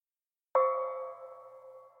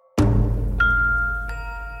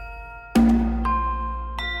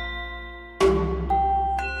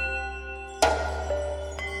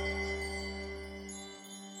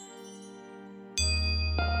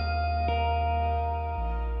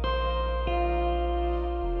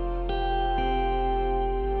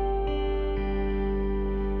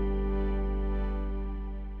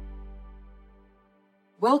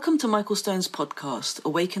Welcome to Michael Stone's podcast,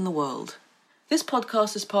 Awaken the World. This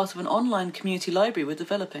podcast is part of an online community library we're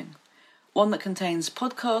developing, one that contains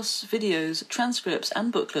podcasts, videos, transcripts,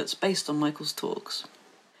 and booklets based on Michael's talks.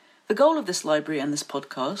 The goal of this library and this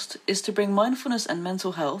podcast is to bring mindfulness and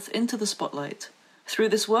mental health into the spotlight. Through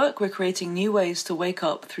this work, we're creating new ways to wake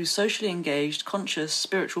up through socially engaged, conscious,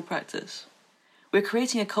 spiritual practice. We're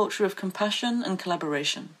creating a culture of compassion and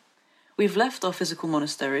collaboration. We've left our physical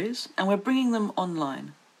monasteries, and we're bringing them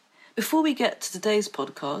online. Before we get to today's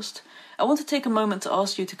podcast, I want to take a moment to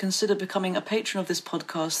ask you to consider becoming a patron of this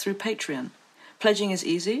podcast through Patreon. Pledging is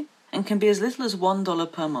easy and can be as little as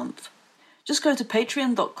 $1 per month. Just go to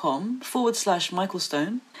patreon.com/Michael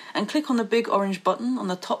Stone and click on the big orange button on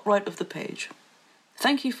the top right of the page.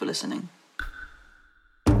 Thank you for listening.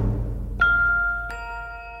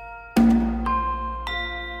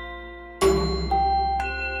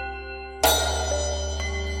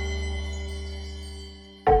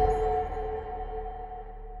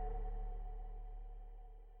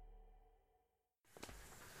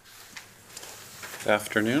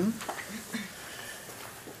 Afternoon.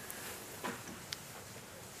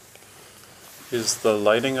 Is the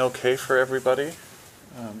lighting okay for everybody?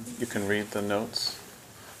 You can read the notes.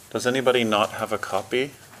 Does anybody not have a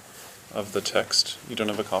copy of the text? You don't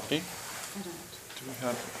have a copy? I don't. Do we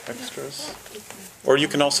have extras? Or you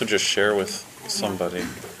can also just share with somebody.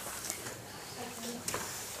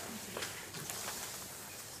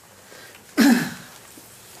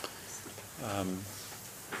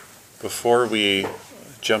 Before we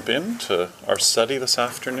jump into our study this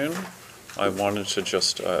afternoon, I wanted to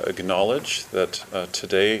just acknowledge that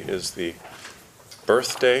today is the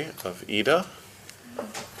birthday of Ida.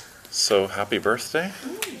 So happy birthday.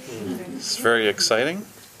 It's very exciting.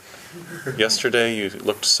 Yesterday you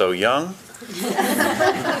looked so young.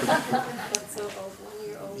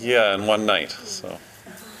 Yeah, in one night. So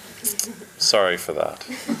sorry for that.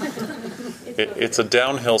 It's a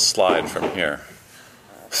downhill slide from here.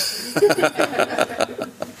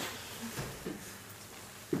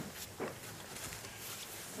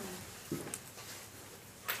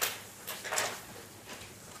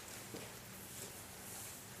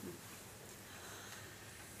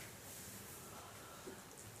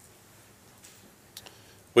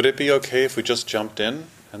 Would it be okay if we just jumped in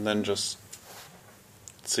and then just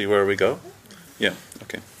see where we go? Yeah,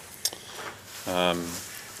 okay.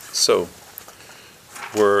 So,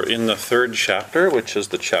 we're in the third chapter, which is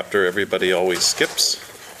the chapter everybody always skips,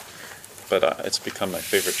 but it's become my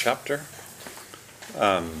favorite chapter.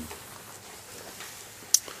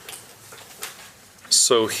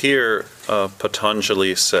 So here,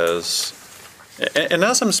 Patanjali says, and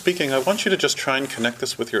as I'm speaking, I want you to just try and connect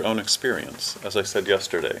this with your own experience, as I said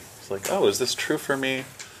yesterday. It's like, oh, is this true for me?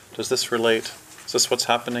 Does this relate? Is this what's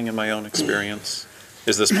happening in my own experience?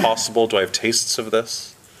 Is this possible? Do I have tastes of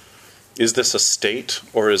this? Is this a state,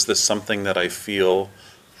 or is this something that I feel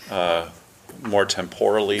more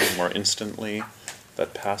temporally, more instantly,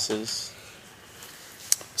 that passes?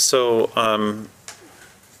 So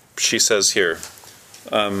she says here,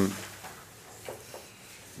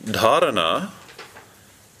 dharana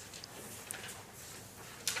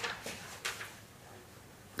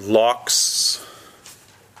locks.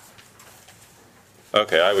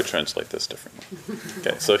 Okay, I would translate this differently.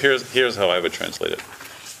 Okay, so here's how I would translate it.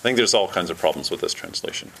 I think there's all kinds of problems with this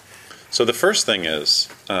translation. So the first thing is,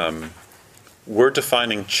 we're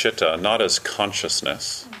defining chitta not as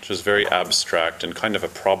consciousness, which is very abstract and kind of a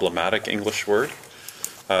problematic English word.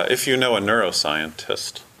 If you know a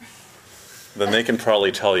neuroscientist, then they can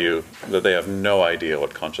probably tell you that they have no idea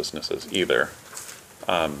what consciousness is either.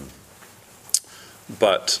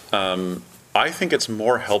 But I think it's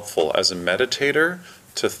more helpful as a meditator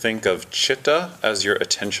to think of chitta as your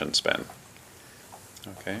attention span.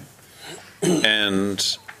 Okay?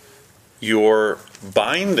 And your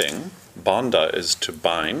binding, bandha is to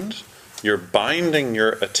bind, you're binding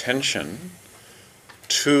your attention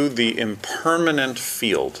to the impermanent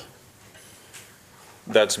field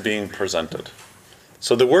that's being presented.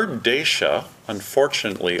 So the word desha,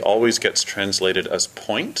 unfortunately, always gets translated as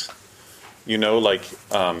point. You know, like,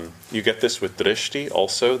 you get this with drishti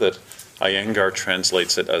also, that Iyengar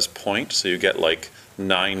translates it as point, so you get like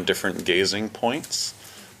 9 different gazing points.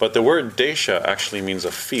 But the word desha actually means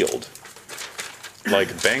a field, like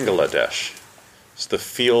Bangladesh. It's the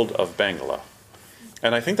field of Bangla.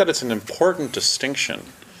 And I think that it's an important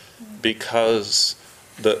distinction because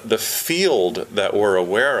the field that we're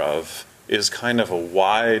aware of is kind of a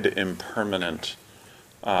wide, impermanent,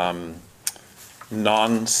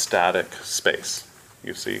 non-static space,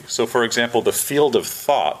 you see. So, for example, the field of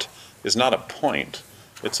thought is not a point,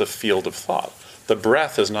 it's a field of thought. The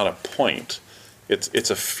breath is not a point. It's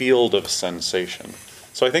a field of sensation.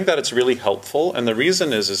 So I think that it's really helpful, and the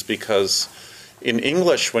reason is because in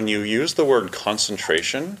English, when you use the word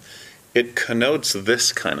concentration, it connotes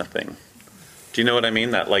this kind of thing. Do you know what I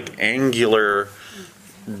mean? That like angular,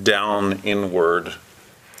 down inward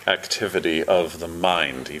activity of the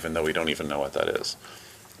mind, even though we don't even know what that is.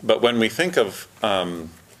 But when we think of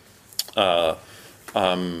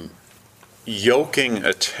yoking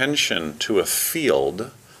attention to a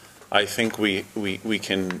field, I think we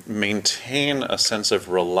can maintain a sense of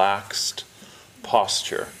relaxed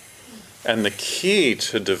posture. And the key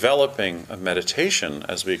to developing a meditation,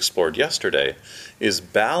 as we explored yesterday, is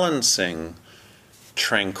balancing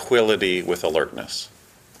tranquility with alertness.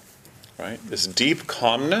 Right? This deep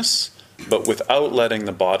calmness, but without letting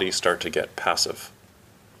the body start to get passive,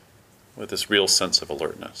 with this real sense of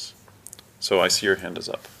alertness. So I see your hand is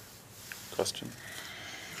up. Question?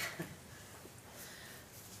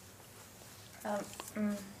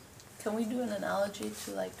 Can we do an analogy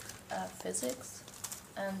to like physics?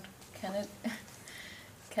 And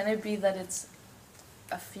can it be that it's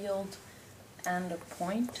a field and a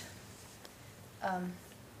point? And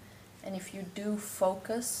if you do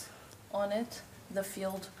focus on it, the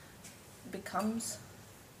field becomes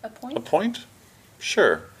a point? A point?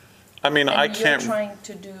 Sure. I mean, and I can't... you're trying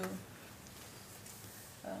to do,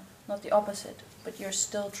 not the opposite, but you're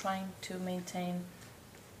still trying to maintain,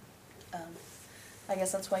 I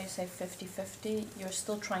guess that's why you say 50-50, you're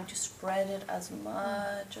still trying to spread it as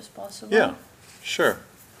much as possible? Yeah, sure.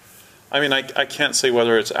 I mean, I can't say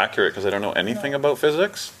whether it's accurate because I don't know anything about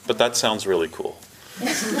physics, but that sounds really cool.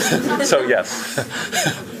 So yes.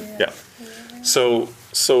 Yeah. So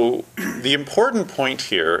the important point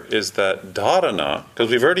here is that dharana, because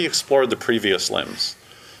we've already explored the previous limbs,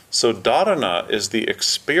 so dharana is the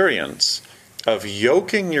experience of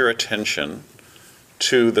yoking your attention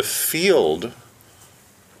to the field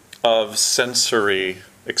of sensory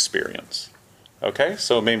experience. Okay?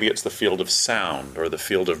 So maybe it's the field of sound or the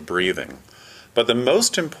field of breathing. But the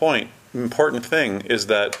most important thing is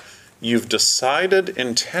that you've decided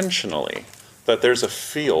intentionally that there's a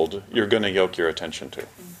field you're going to yoke your attention to.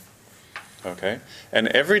 Okay? And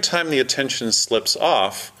every time the attention slips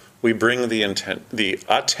off, we bring the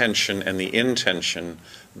attention and the intention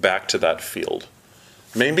back to that field.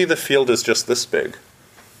 Maybe the field is just this big,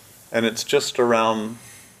 and it's just around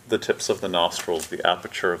the tips of the nostrils, the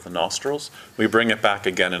aperture of the nostrils. We bring it back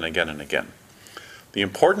again and again and again. The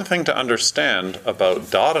important thing to understand about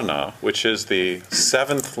dharana, which is the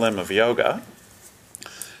seventh limb of yoga,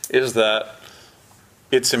 is that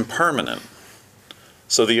it's impermanent.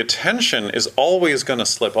 So the attention is always going to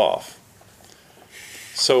slip off.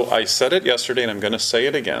 So I said it yesterday and I'm going to say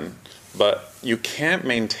it again, but you can't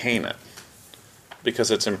maintain it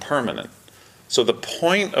because it's impermanent. So the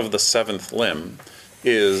point of the seventh limb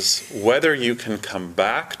is whether you can come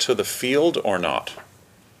back to the field or not.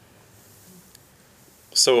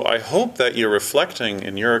 So I hope that you're reflecting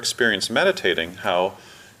in your experience meditating how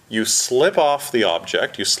you slip off the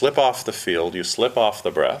object, you slip off the field, you slip off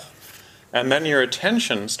the breath, and then your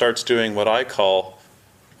attention starts doing what I call,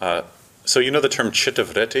 so you know the term chitta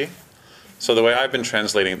vritti? So the way I've been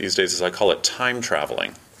translating it these days is I call it time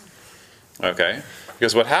traveling. Okay?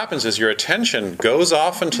 Because what happens is your attention goes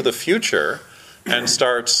off into the future and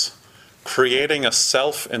starts creating a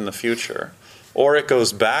self in the future, or it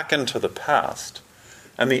goes back into the past.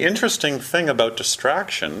 And the interesting thing about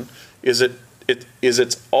distraction is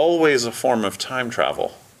it's always a form of time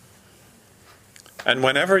travel. And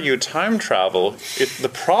whenever you time travel,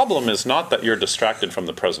 the problem is not that you're distracted from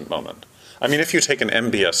the present moment. I mean, if you take an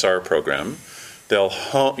MBSR program, they'll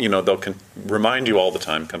remind you all the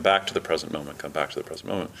time, come back to the present moment, come back to the present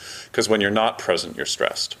moment. Because when you're not present, you're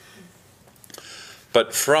stressed.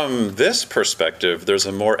 But from this perspective, there's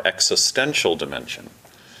a more existential dimension,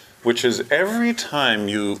 which is every time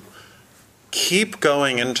you keep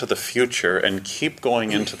going into the future and keep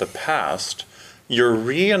going into the past, you're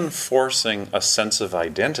reinforcing a sense of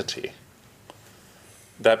identity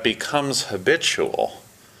that becomes habitual.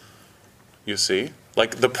 You see?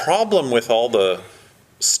 Like, the problem with all the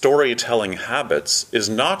storytelling habits is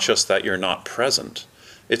not just that you're not present.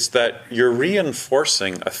 It's that you're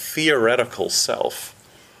reinforcing a theoretical self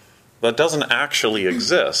that doesn't actually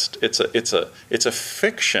exist. It's a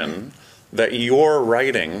fiction that you're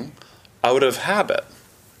writing out of habit.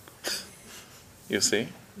 You see?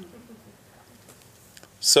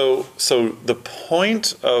 So the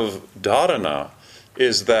point of dharana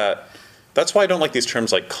is that's why I don't like these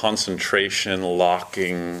terms like concentration,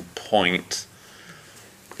 locking, point.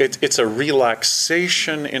 It's a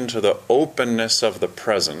relaxation into the openness of the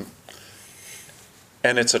present.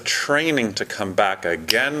 And it's a training to come back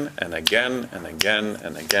again and again and again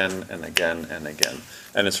and again and again and again.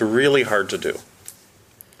 And it's really hard to do.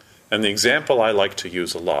 And the example I like to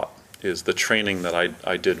use a lot is the training that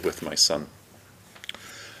I did with my son.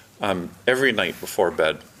 Every night before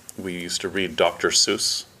bed, we used to read Dr.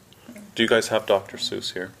 Seuss. Do you guys have Dr.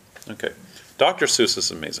 Seuss here? Okay. Dr. Seuss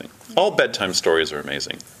is amazing. All bedtime stories are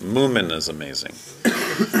amazing. Moomin is amazing.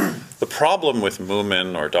 The problem with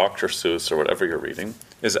Moomin or Dr. Seuss or whatever you're reading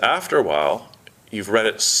is after a while, you've read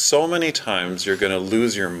it so many times, you're going to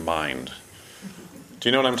lose your mind. Do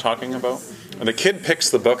you know what I'm talking about? And the kid picks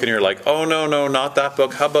the book and you're like, oh, no, not that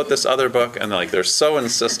book. How about this other book? And they're so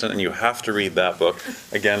insistent and you have to read that book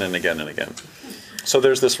again and again and again. So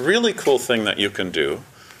there's this really cool thing that you can do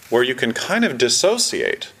where you can kind of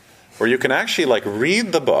dissociate, where you can actually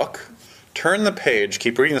read the book, turn the page,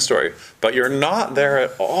 keep reading the story, but you're not there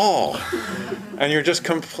at all. And you're just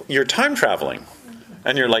you're time traveling.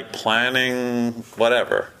 And you're planning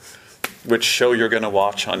whatever, which show you're going to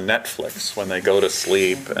watch on Netflix when they go to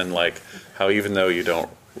sleep, and how even though you don't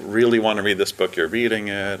really want to read this book, you're reading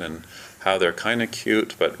it, and how they're kind of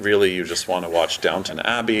cute, but really you just want to watch Downton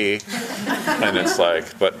Abbey. And it's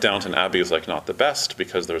but Downton Abbey is not the best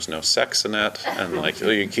because there's no sex in it, and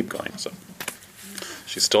you keep going. So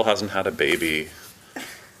she still hasn't had a baby,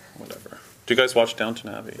 whatever. Do you guys watch Downton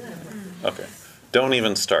Abbey? Okay. Don't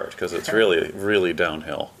even start, because it's really, really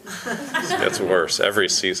downhill. It gets worse. Every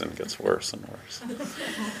season gets worse and worse.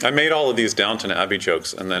 I made all of these Downton Abbey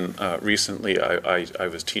jokes, and then recently I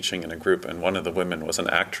was teaching in a group, and one of the women was an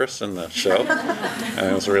actress in the show, and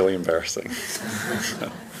it was really embarrassing.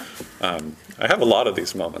 I have a lot of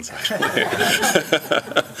these moments, actually.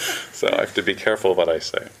 So I have to be careful what I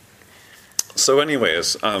say. So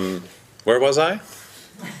anyways, where was I?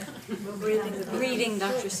 Reading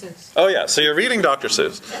Dr. Seuss. Oh, yeah. So you're reading Dr.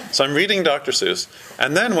 Seuss. So I'm reading Dr. Seuss.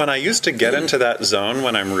 And then when I used to get into that zone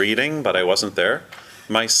when I'm reading, but I wasn't there,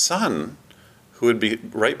 my son, who would be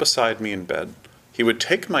right beside me in bed, he would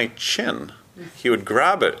take my chin, he would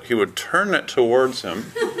grab it, he would turn it towards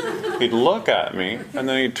him, he'd look at me, and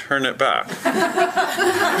then he'd turn it back.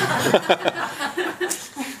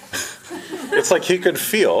 It's like he could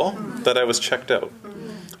feel that I was checked out.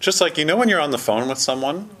 Just like, when you're on the phone with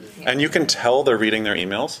someone, and you can tell they're reading their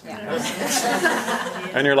emails.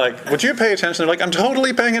 And you're like, would you pay attention? They're like, I'm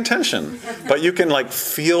totally paying attention. But you can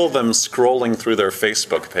feel them scrolling through their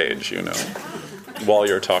Facebook page, while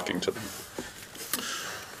you're talking to them.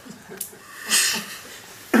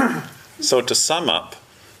 So to sum up,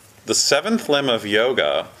 the 7th limb of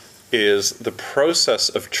yoga is the process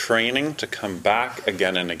of training to come back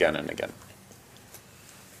again and again and again.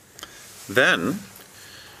 Then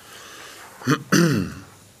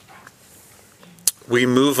we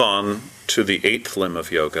move on to the 8th limb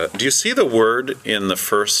of yoga. Do you see the word in the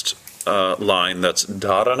first line that's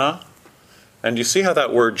dharana? And do you see how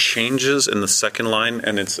that word changes in the second line,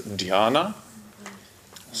 and it's dhyana?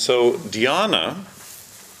 So dhyana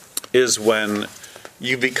is when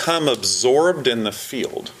you become absorbed in the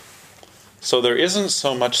field. So there isn't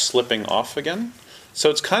so much slipping off again. So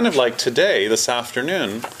it's kind of like today, this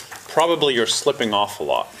afternoon, probably you're slipping off a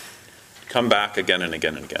lot. Come back again and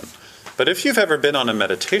again and again. But if you've ever been on a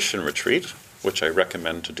meditation retreat, which I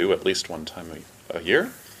recommend to do at least one time a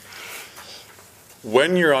year,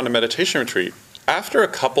 when you're on a meditation retreat, after a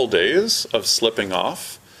couple days of slipping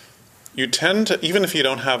off, you tend to, even if you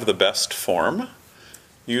don't have the best form,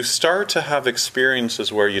 you start to have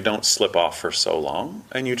experiences where you don't slip off for so long,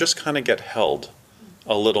 and you just kind of get held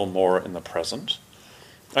a little more in the present.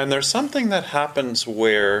 And there's something that happens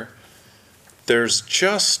where there's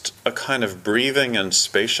just a kind of breathing and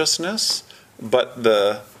spaciousness, but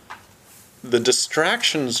the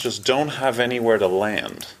distractions just don't have anywhere to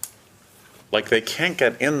land. Like they can't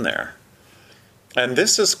get in there. And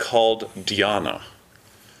this is called dhyana.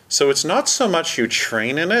 So it's not so much you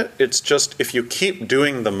train in it, it's just if you keep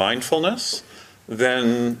doing the mindfulness,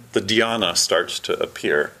 then the dhyana starts to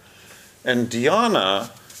appear. And dhyana,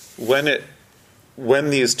 when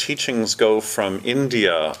these teachings go from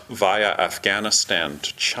India via Afghanistan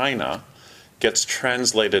to China, gets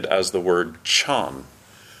translated as the word Chan,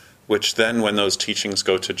 which then when those teachings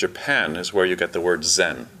go to Japan is where you get the word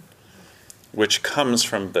Zen, which comes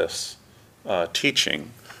from this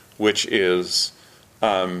teaching, which is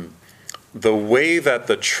the way that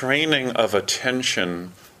the training of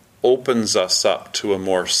attention opens us up to a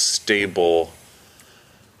more stable,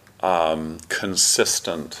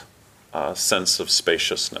 consistent sense of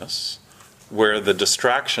spaciousness, where the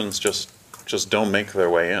distractions just don't make their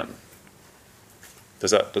way in.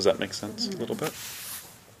 Does that make sense a little bit?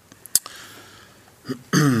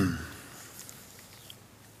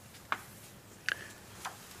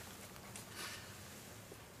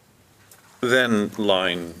 then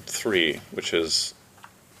line 3, which is,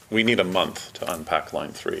 we need a month to unpack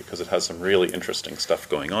line 3 because it has some really interesting stuff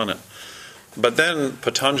going on it. But then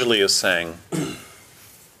Patanjali is saying,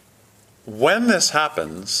 when this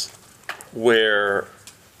happens, where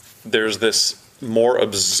there's this more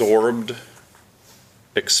absorbed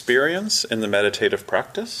experience in the meditative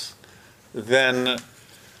practice, then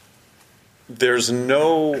there's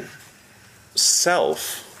no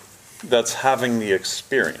self that's having the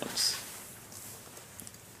experience.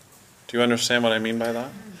 Do you understand what I mean by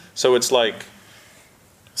that? So it's like,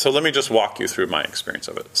 so let me just walk you through my experience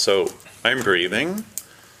of it. So I'm breathing.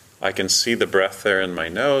 I can see the breath there in my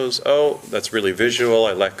nose. Oh, that's really visual.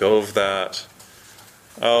 I let go of that.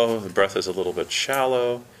 Oh, the breath is a little bit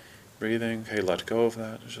shallow. Breathing. Okay, let go of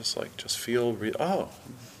that. It's just like, just feel, oh.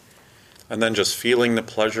 And then just feeling the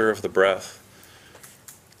pleasure of the breath.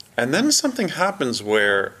 And then something happens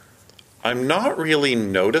where I'm not really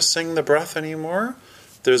noticing the breath anymore.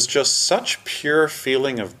 There's just such pure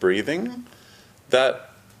feeling of breathing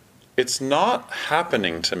that it's not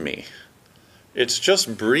happening to me. It's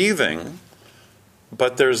just breathing,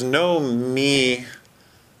 but there's no me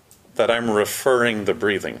that I'm referring the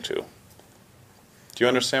breathing to. Do you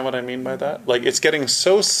understand what I mean by that? Like, it's getting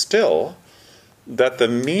so still that the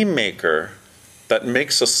me maker that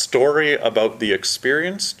makes a story about the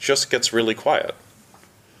experience just gets really quiet.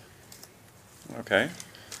 Okay?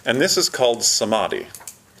 And this is called samadhi.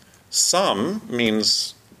 Sam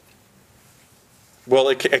means, well,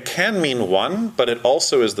 it can mean one, but it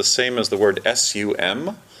also is the same as the word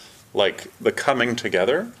S-U-M, like the coming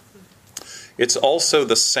together. It's also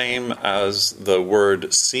the same as the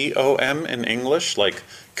word C-O-M in English, like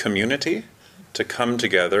community, to come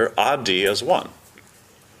together, adi as one.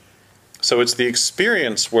 So it's the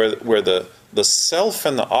experience where the self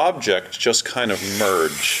and the object just kind of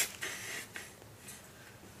merge.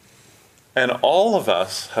 And all of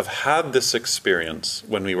us have had this experience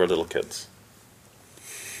when we were little kids.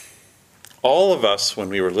 All of us, when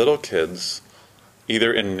we were little kids,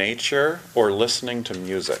 either in nature or listening to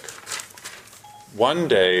music, one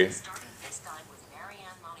day...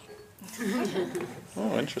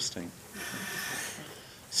 Oh, interesting.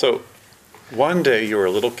 So, one day you were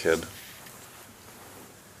a little kid,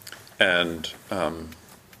 and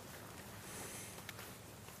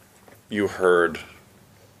you heard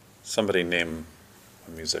somebody name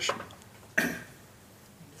a musician.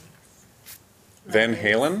 Van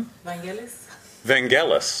Halen? Vangelis?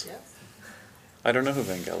 Vangelis. Yes. I don't know who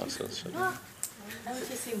Vangelis is. Haven't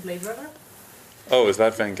you seen Blade Runner? Oh, is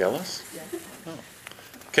that Vangelis? Yeah. Oh.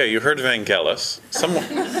 Okay, you heard Vangelis. Someone.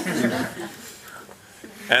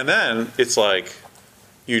 And then it's like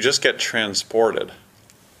you just get transported. Do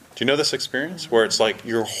you know this experience where it's like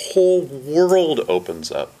your whole world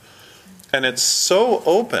opens up? And it's so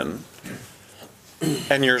open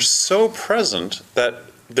and you're so present that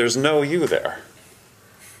there's no you there.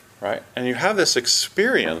 Right? And you have this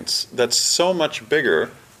experience that's so much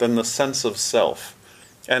bigger than the sense of self.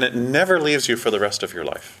 And it never leaves you for the rest of your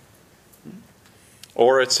life.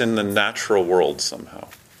 Or it's in the natural world somehow.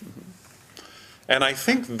 And I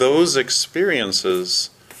think those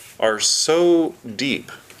experiences are so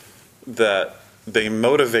deep that they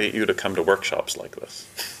motivate you to come to workshops like this.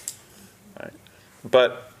 Right?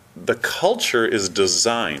 But the culture is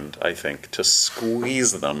designed, I think, to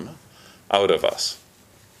squeeze them out of us.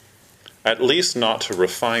 At least not to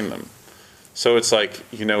refine them. So it's like,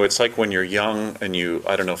 it's like when you're young and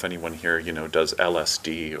I don't know if anyone here, does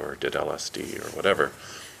LSD or did LSD or whatever,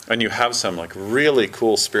 and you have some like really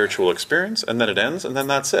cool spiritual experience and then it ends and then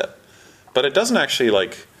that's it. But it doesn't actually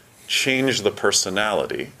like change the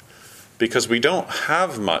personality because we don't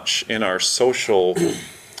have much in our social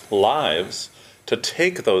lives to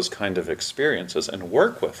take those kind of experiences and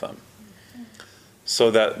work with them.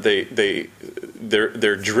 So that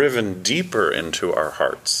they're driven deeper into our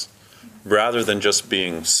hearts, rather than just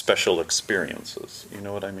being special experiences. You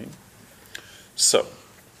know what I mean? So,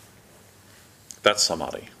 that's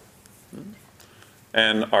samadhi.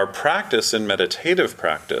 And our practice in meditative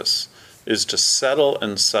practice is to settle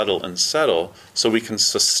and settle and settle so we can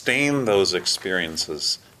sustain those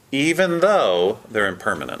experiences, even though they're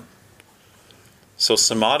impermanent. So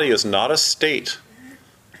samadhi is not a state.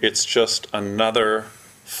 It's just another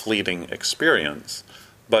fleeting experience.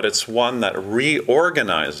 But it's one that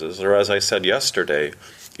reorganizes, or as I said yesterday,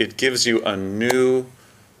 it gives you a new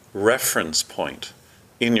reference point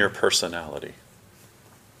in your personality.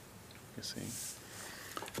 You see?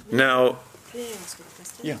 Now... Can I ask you a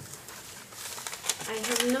question? Yeah. I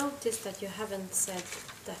have noticed that you haven't said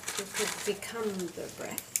that you could become the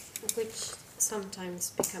breath. Which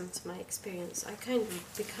sometimes becomes my experience. I kind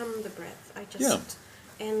of become the breath. I just Yeah.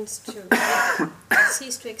 ends to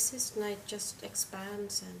cease to exist, and I just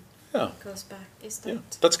expands and Yeah. goes back. Is Yeah.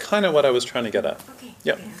 that That's kind of what I was trying to get at. okay?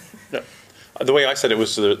 Yeah. Okay. Yeah. The way I said it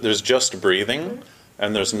was there's just breathing,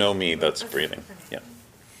 and there's no me that's Okay. breathing. Okay.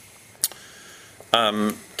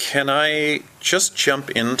 Yeah. Can I just jump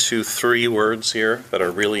into 3 words here that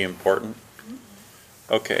are really important?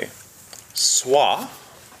 Okay. Swa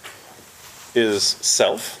is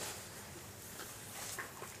self.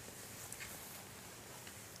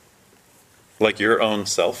 Like your own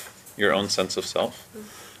self, your own sense of self.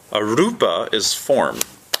 Arupa is form.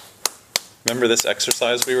 Remember this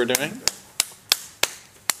exercise we were doing?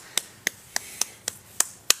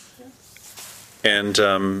 And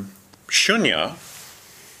shunya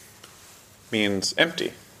means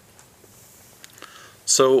empty.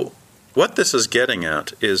 So what this is getting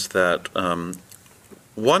at is that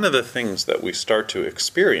one of the things that we start to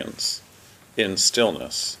experience in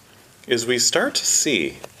stillness is we start to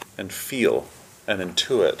see and feel and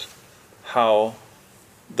intuit how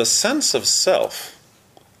the sense of self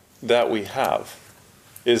that we have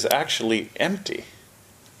is actually empty.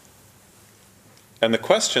 And the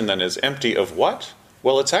question then is, empty of what?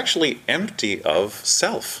 Well, it's actually empty of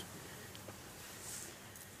self.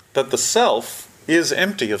 That the self is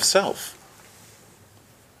empty of self.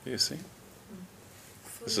 You see?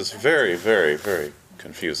 This is very, very, very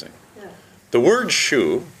confusing. Yeah. The word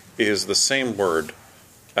shu is the same word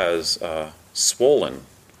as swollen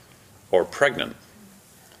or pregnant.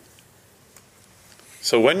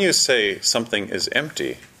 So when you say something is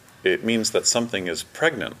empty, it means that something is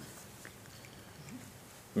pregnant.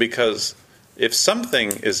 Because if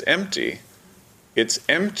something is empty, it's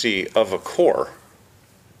empty of a core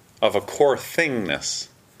thingness.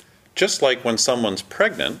 Just like when someone's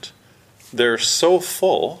pregnant, they're so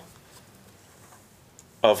full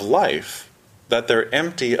of life that they're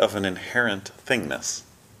empty of an inherent thingness.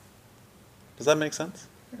 Does that make sense?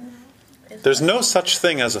 There's no such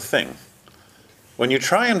thing as a thing. When you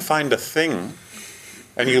try and find a thing,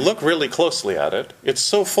 and you look really closely at it, it's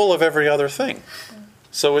so full of every other thing.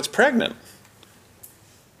 So it's pregnant.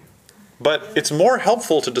 But it's more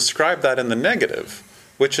helpful to describe that in the negative,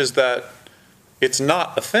 which is that it's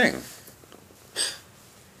not a thing.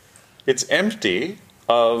 It's empty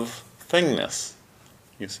of thingness,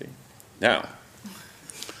 you see. Now,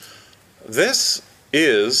 this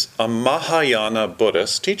is a Mahayana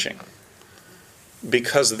Buddhist teaching,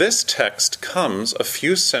 because this text comes a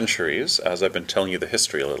few centuries, as I've been telling you the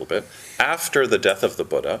history a little bit, after the death of the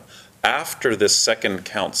Buddha, after this second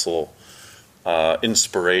council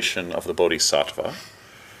inspiration of the Bodhisattva.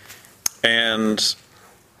 And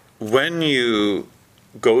when you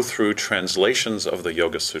go through translations of the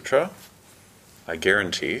Yoga Sutra, I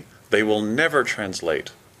guarantee they will never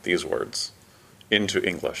translate these words into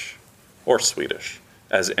English or Swedish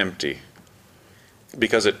as empty,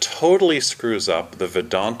 because it totally screws up the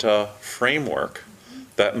Vedanta framework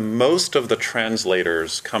that most of the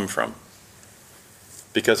translators come from,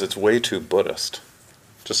 because it's way too Buddhist.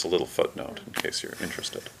 Just a little footnote in case you're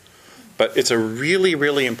interested. But it's a really,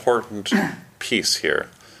 really important piece here,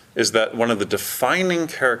 is that one of the defining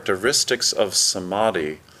characteristics of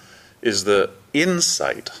samadhi is the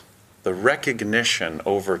insight, the recognition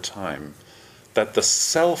over time that the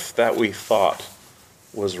self that we thought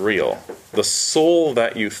was real, the soul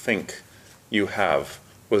that you think you have,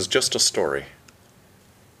 was just a story.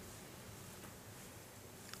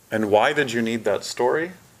 And why did you need that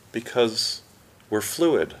story? Because we're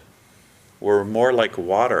fluid. We're more like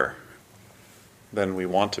water than we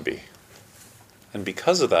want to be. And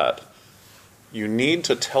because of that, you need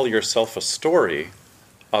to tell yourself a story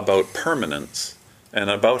about permanence and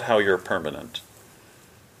about how you're permanent.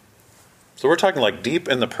 So we're talking like deep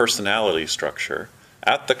in the personality structure.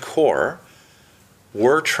 At the core,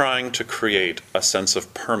 we're trying to create a sense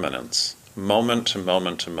of permanence, moment to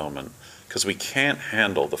moment to moment, because we can't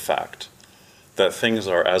handle the fact that things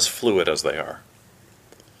are as fluid as they are.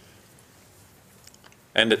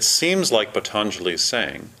 And it seems like Patanjali is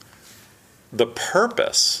saying, the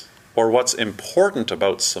purpose, or what's important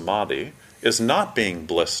about samadhi, is not being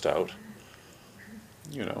blissed out.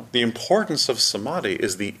 You know, the importance of samadhi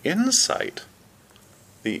is the insight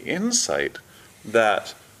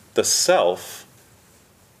that the self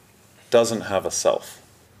doesn't have a self.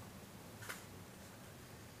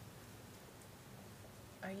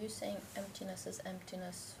 Are you saying emptiness is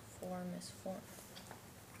emptiness, form is form?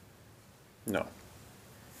 No.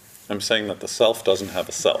 I'm saying that the self doesn't have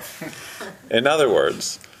a self. In other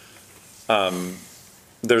words,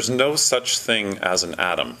 there's no such thing as an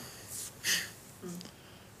atom.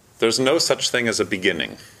 There's no such thing as a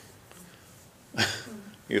beginning.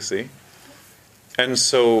 You see? And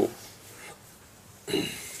so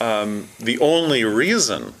the only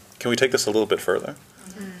reason, can we take this a little bit further?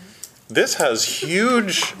 This has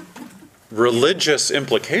huge religious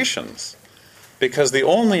implications, because the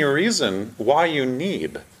only reason why you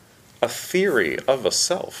need a theory of a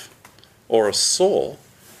self or a soul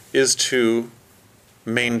is to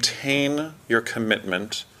maintain your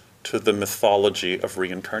commitment to the mythology of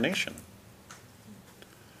reincarnation.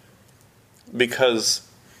 Because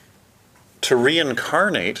to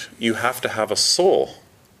reincarnate, you have to have a soul.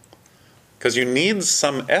 Because you need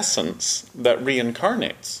some essence that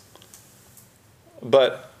reincarnates.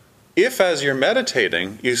 But if, as you're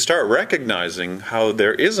meditating, you start recognizing how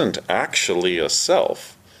there isn't actually a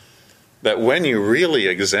self, that when you really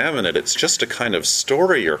examine it, it's just a kind of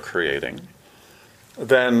story you're creating,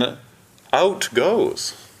 then out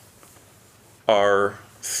goes our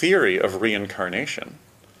theory of reincarnation.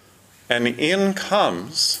 And in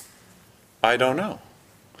comes, I don't know.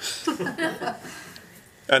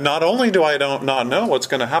 And not only do I not know what's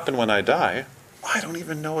going to happen when I die, I don't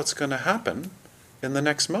even know what's going to happen in the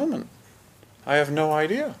next moment. I have no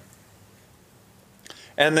idea.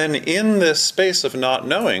 And then in this space of not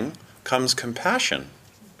knowing comes compassion.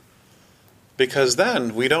 Because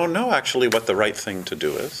then we don't know actually what the right thing to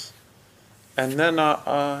do is. And then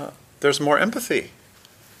there's more empathy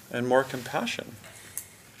and more compassion.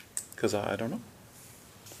 Because I don't know.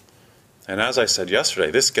 And as I said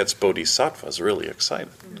yesterday, this gets bodhisattvas really excited.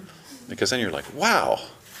 Because then you're like, wow,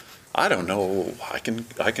 I don't know, I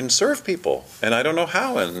can serve people, and I don't know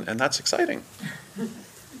how, and that's exciting.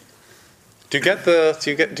 Do you get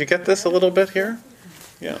this a little bit here?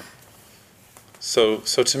 Yeah. So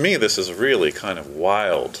to me, this is really kind of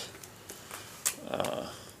wild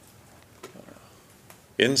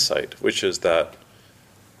insight, which is that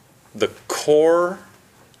the core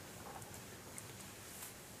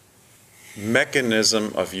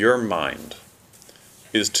mechanism of your mind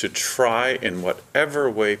is to try in whatever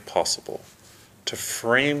way possible to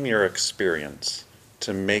frame your experience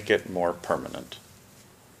to make it more permanent,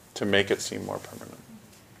 to make it seem more permanent.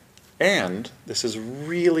 And this is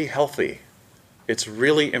really healthy. It's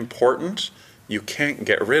really important. You can't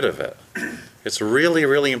get rid of it. It's really,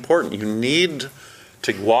 really important. You need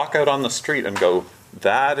to walk out on the street and go,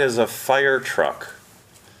 that is a fire truck.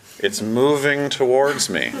 It's moving towards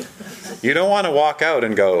me. You don't want to walk out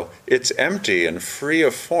and go, it's empty and free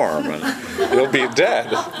of form, and you'll be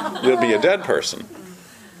dead. You'll be a dead person.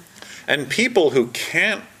 And people who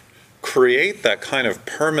can't create that kind of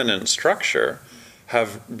permanent structure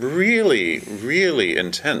have really, really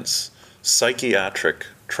intense psychiatric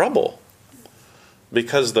trouble,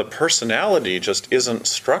 because the personality just isn't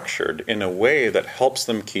structured in a way that helps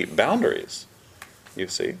them keep boundaries, you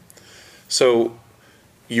see? So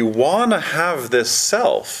you want to have this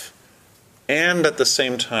self, and at the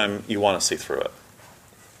same time, you want to see through it.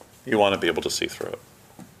 You want to be able to see through it.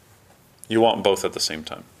 You want both at the same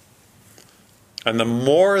time. And the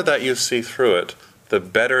more that you see through it, the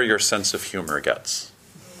better your sense of humor gets.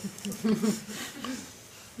 You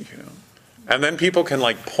know? And then people can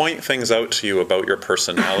point things out to you about your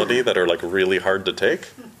personality that are really hard to take,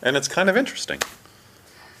 and it's kind of interesting.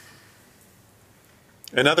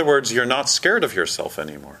 In other words, you're not scared of yourself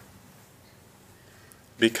anymore.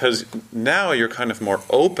 Because now you're kind of more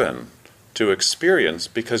open to experience,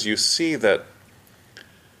 because you see that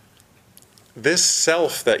this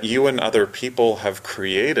self that you and other people have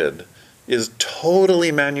created is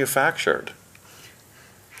totally manufactured.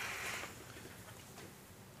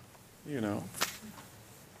 You know,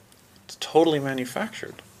 it's totally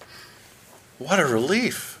manufactured. What a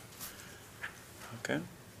relief. Okay?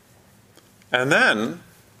 And then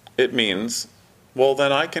it means, well,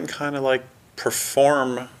 then I can kind of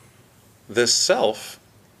perform this self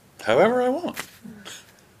however I want.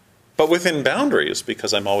 But within boundaries,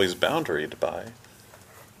 because I'm always boundaried by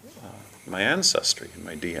my ancestry,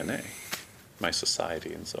 my DNA, my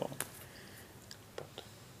society, and so on.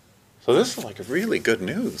 So this is really good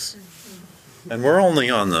news. And we're only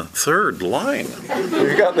on the third line.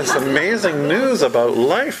 We've got this amazing news about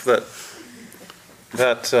life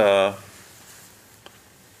that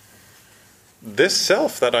this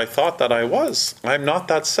self that I thought that I was, I'm not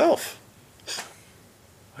that self.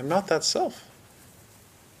 I'm not that self.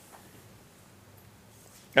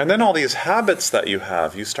 And then all these habits that you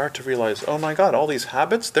have, you start to realize, oh my God, all these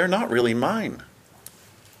habits, they're not really mine.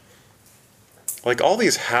 All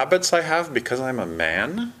these habits I have because I'm a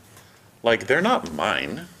man, they're not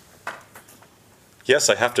mine. Yes,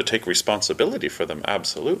 I have to take responsibility for them,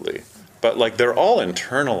 absolutely. But they're all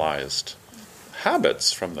internalized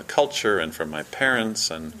habits from the culture and from my parents,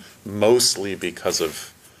 and mostly because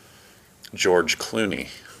of George Clooney.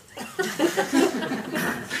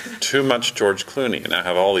 Too much George Clooney, and I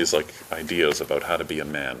have all these like ideas about how to be a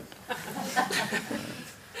man.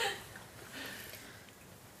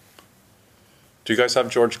 Do you guys have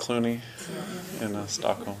George Clooney in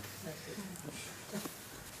Stockholm?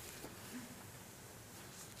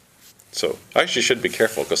 So I actually should be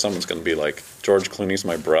careful, because someone's going to be like, George Clooney's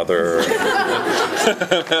my brother.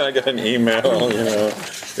 I get an email,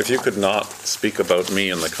 If you could not speak about me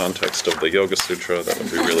in the context of the Yoga Sutra, that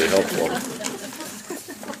would be really helpful.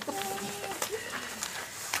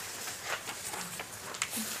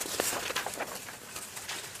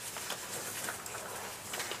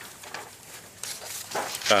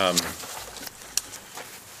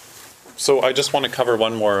 So I just want to cover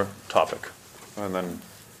one more topic, and then.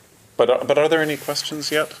 But are there any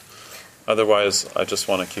questions yet? Otherwise, I just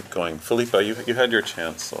want to keep going. Philippa, you had your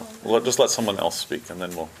chance, so just let someone else speak, and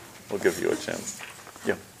then we'll give you a chance.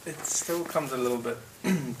 Yeah. It still comes a little bit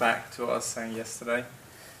back to what I was saying yesterday,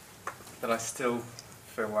 that I still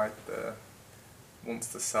feel like once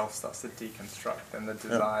the self starts to deconstruct, then the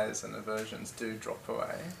desires and aversions do drop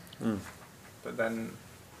away. Mm. But then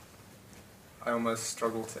I almost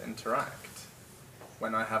struggle to interact.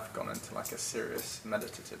 When I have gone into like a serious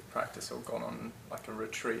meditative practice or gone on like a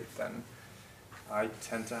retreat, then I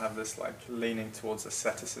tend to have this like leaning towards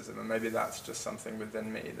asceticism, and maybe that's just something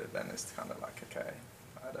within me that then is kind of like, okay,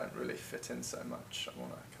 I don't really fit in so much. I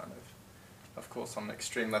want to kind of course, on an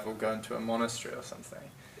extreme level, go into a monastery or something.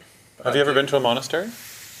 But have you ever been to a monastery?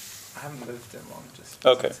 I haven't lived in one. Just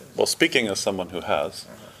okay. Well, speaking as someone who has,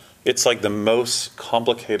 it's like the most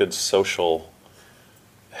complicated social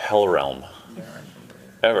hell realm.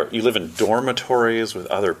 Ever. You live in dormitories with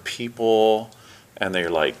other people, and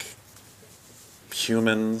they're like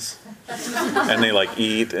humans, and they like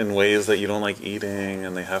eat in ways that you don't like eating,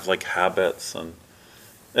 and they have like habits, and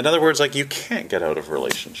in other words, like you can't get out of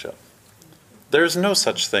relationship. There's no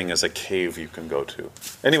such thing as a cave you can go to.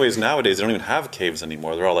 Anyways, nowadays they don't even have caves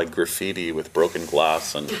anymore. They're all like graffiti with broken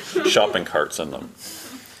glass and shopping carts in them.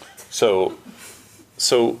 So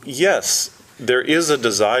yes, there is a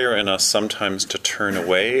desire in us sometimes to turn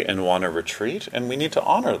away and want to retreat, and we need to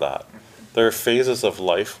honor that. There are phases of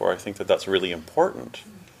life where I think that that's really important.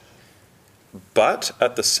 But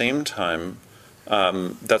at the same time,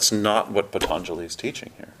 that's not what Patanjali is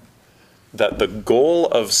teaching here. That the goal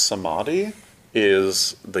of samadhi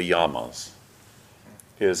is the yamas,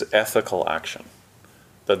 is ethical action.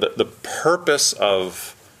 That the purpose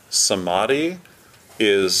of samadhi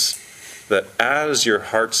is that as your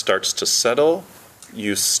heart starts to settle,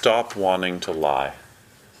 you stop wanting to lie.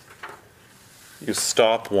 You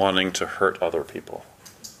stop wanting to hurt other people.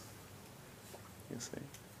 You see?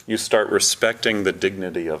 You start respecting the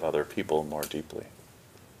dignity of other people more deeply.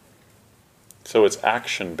 So it's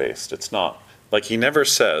action-based. It's not, like he never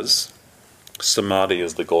says, samadhi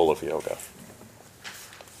is the goal of yoga.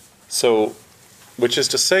 So, which is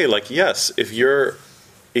to say, like, yes, if your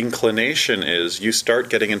inclination is you start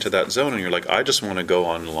getting into that zone and you're like, I just want to go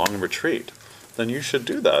on a long retreat, then you should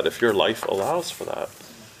do that if your life allows for that.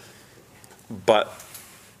 But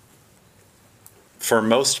for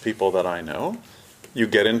most people that I know, you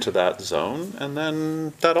get into that zone and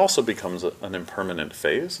then that also becomes an impermanent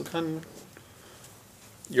phase, and then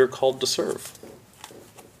you're called to serve.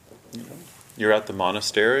 You're at the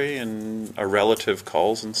monastery and a relative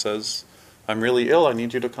calls and says, I'm really ill, I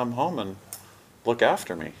need you to come home and look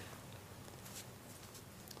after me.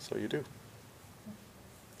 So you do.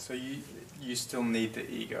 So you still need the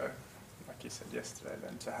ego, like you said yesterday,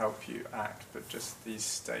 then to help you act, but just these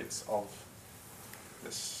states of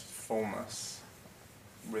this fullness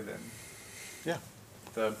within. Yeah.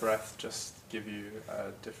 The breath just give you a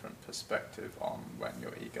different perspective on when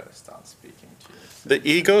your ego starts speaking to you. The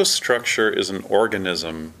ego structure is an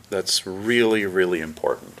organism that's really, really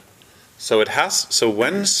important. So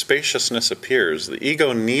when spaciousness appears, the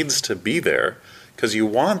ego needs to be there because you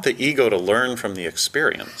want the ego to learn from the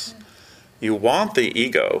experience. You want the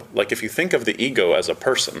ego, like if you think of the ego as a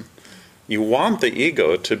person, you want the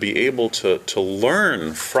ego to be able to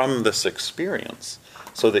learn from this experience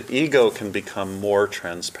so the ego can become more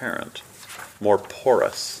transparent, more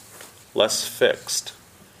porous, less fixed.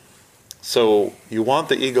 So you want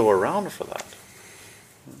the ego around for that.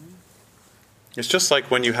 It's just like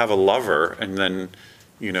when you have a lover and then,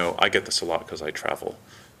 I get this a lot because I travel.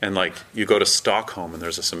 And like you go to Stockholm and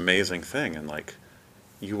there's this amazing thing and like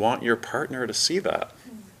you want your partner to see that.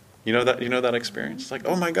 You know that experience? It's like,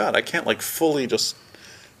 oh my God, I can't like fully just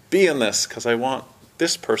be in this because I want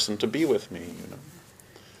this person to be with me,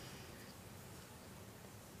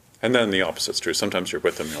 And then the opposite's true. Sometimes you're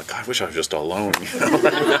with them, you're like, God, I wish I was just alone. You know,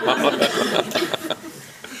 right now.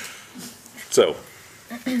 So,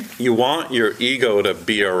 you want your ego to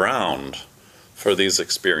be around for these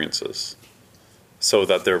experiences so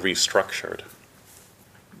that they're restructured.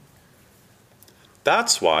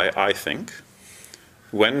 That's why I think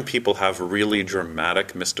when people have really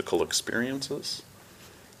dramatic mystical experiences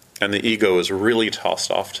and the ego is really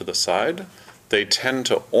tossed off to the side, they tend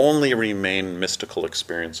to only remain mystical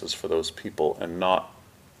experiences for those people and not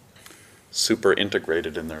super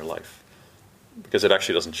integrated in their life. Because it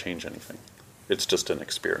actually doesn't change anything. It's just an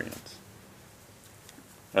experience.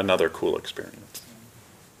 Another cool experience.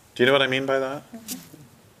 Do you know what I mean by that?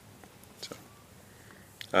 So,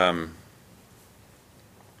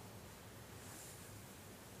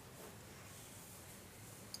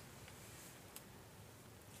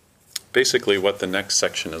 basically what the next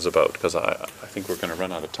section is about, because I think we're going to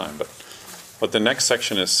run out of time, but what the next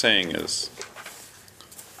section is saying is,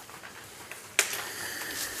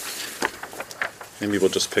 maybe we'll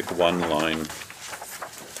just pick one line.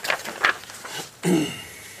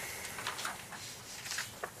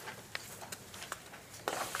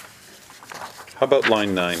 How about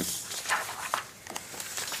line 9?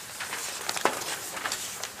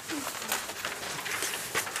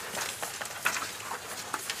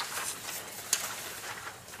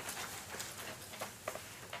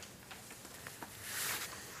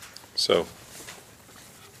 So,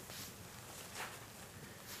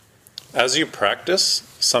 as you practice,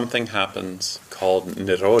 something happens called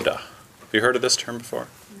nirodha. Have you heard of this term before?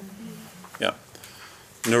 Mm-hmm. Yeah.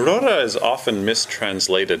 Nirodha is often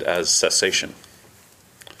mistranslated as cessation.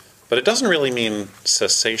 But it doesn't really mean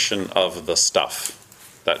cessation of the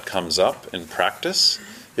stuff that comes up in practice.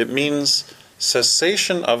 It means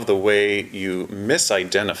cessation of the way you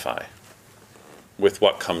misidentify with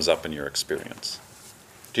what comes up in your experience.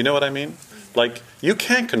 Do you know what I mean? Like, you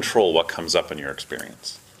can't control what comes up in your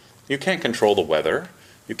experience. You can't control the weather.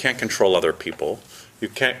 You can't control other people. You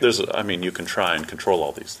can't, you can try and control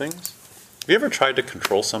all these things. Have you ever tried to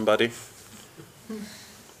control somebody? You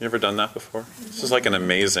ever done that before? This is like an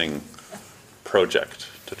amazing project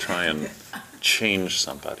to try and change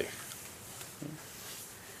somebody.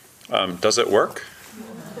 Does it work?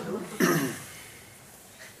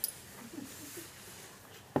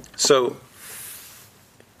 So,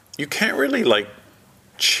 you can't really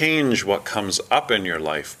change what comes up in your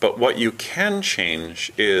life, but what you can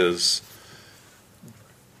change is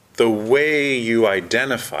the way you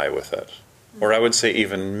identify with it, or I would say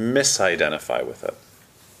even misidentify with it.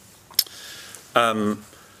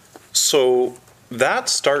 So that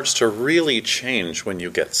starts to really change when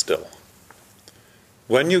you get still.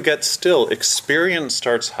 When you get still, experience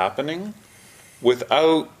starts happening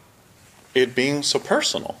without it being so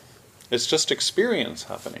personal. It's just experience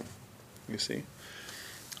happening, you see.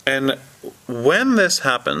 And when this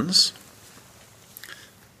happens,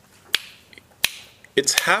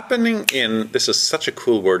 it's happening in, this is such a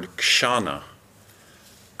cool word, kshana.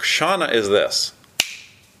 Kshana is this.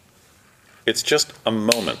 It's just a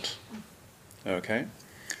moment, okay?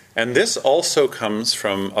 And this also comes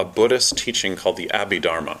from a Buddhist teaching called the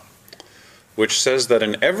Abhidharma, which says that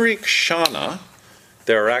in every kshana,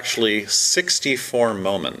 there are actually 64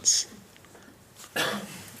 moments.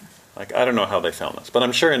 I don't know how they found this, but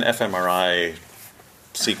I'm sure in fMRI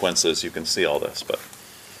sequences you can see all this. But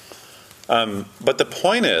the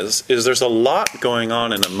point is there's a lot going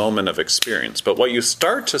on in a moment of experience. But what you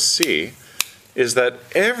start to see is that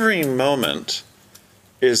every moment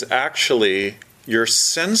is actually your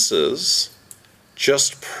senses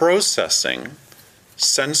just processing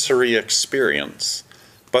sensory experience.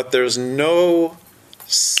 But there's no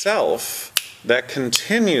self that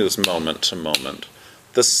continues moment to moment.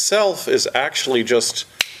 The self is actually just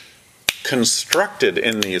constructed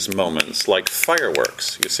in these moments like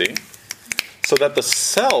fireworks, you see? So that the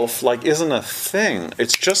self isn't a thing.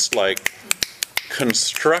 It's just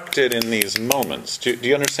constructed in these moments. Do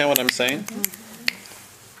you understand what I'm saying?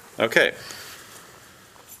 Okay.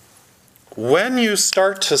 When you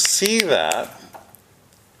start to see that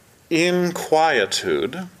in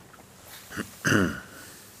quietude,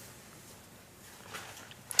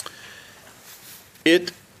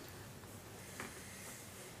 it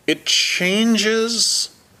changes.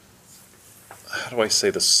 How do I say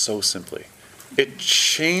this so simply?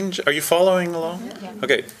 Are you following along? Yeah.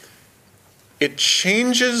 Okay. It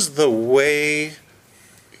changes the way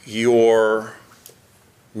your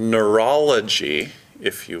neurology,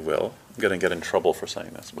 if you will, I'm going to get in trouble for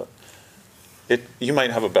saying this, but you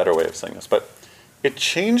might have a better way of saying this, but it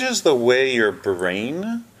changes the way your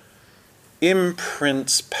brain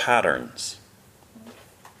imprints patterns.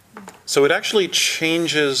 So it actually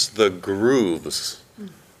changes the grooves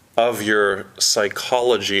of your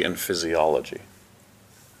psychology and physiology.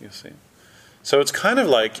 You see? So it's kind of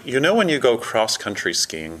like, you know when you go cross-country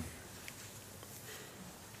skiing?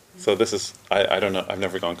 So this is, I don't know, I've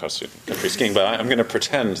never gone cross-country skiing, but I'm going to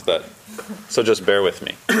pretend that, so just bear with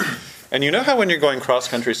me. And you know how when you're going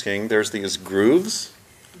cross-country skiing, there's these grooves,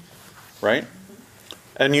 right?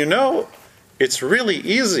 And you know it's really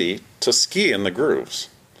easy to ski in the grooves.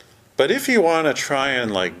 But if you want to try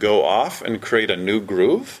and like go off and create a new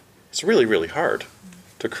groove, it's really, really hard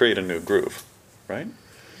to create a new groove, right?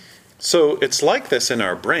 So it's like this in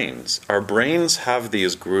our brains. Our brains have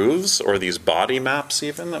these grooves, or these body maps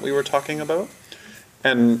even, that we were talking about.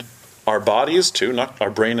 And our bodies too, not our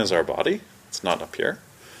brain is our body. It's not up here.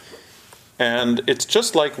 And it's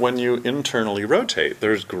just like when you internally rotate,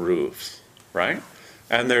 there's grooves, right?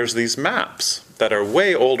 And there's these maps that are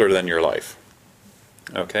way older than your life.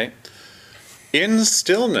 Okay? In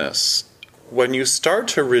stillness, when you start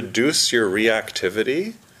to reduce your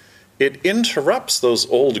reactivity, it interrupts those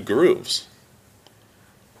old grooves.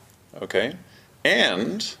 Okay?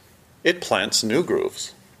 And it plants new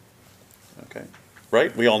grooves. Okay?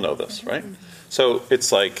 Right? We all know this, right? So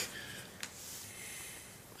it's like,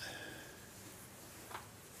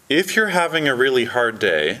 if you're having a really hard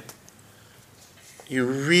day, you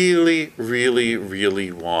really, really, really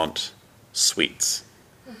want sweets.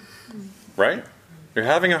 Right? You're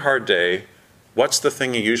having a hard day. What's the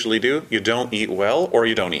thing you usually do? You don't eat well, or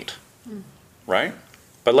you don't eat. Right?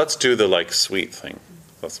 But let's do the like sweet thing.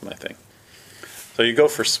 That's my thing. So you go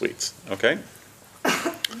for sweets, okay?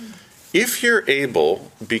 If you're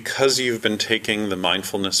able, because you've been taking the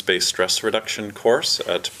mindfulness-based stress reduction course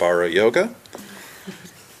at Bara Yoga,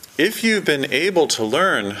 if you've been able to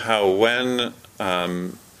learn how when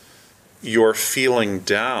you're feeling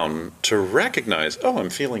down, to recognize, oh, I'm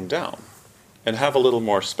feeling down, and have a little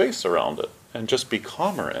more space around it, and just be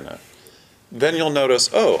calmer in it, then you'll notice,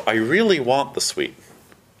 oh, I really want the sweet.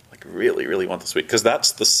 Like, really, really want the sweet. Because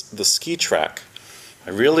that's the ski track.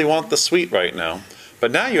 I really want the sweet right now.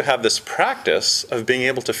 But now you have this practice of being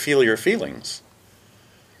able to feel your feelings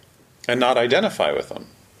and not identify with them,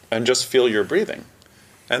 and just feel your breathing.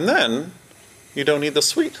 And then you don't need the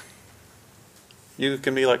sweet. You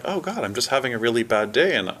can be like, oh God, I'm just having a really bad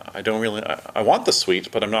day, and I want the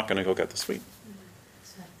sweet, but I'm not going to go get the sweet.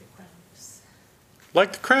 It's like the cramps.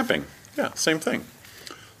 Like the cramping. Yeah, same thing.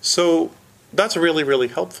 So that's really, really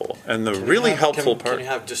helpful. And the really helpful part... Can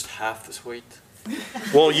you have just half the sweet?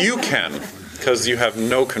 Well, you can, because you have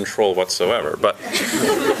no control whatsoever. But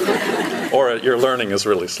or your learning is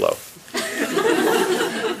really slow.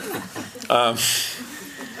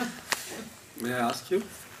 May I ask you?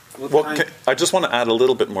 I just want to add a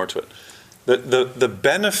little bit more to it. The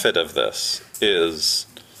benefit of this is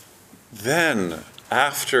then,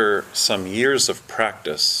 after some years of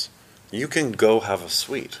practice, you can go have a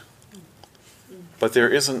sweet. But there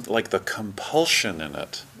isn't like the compulsion in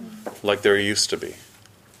it like there used to be.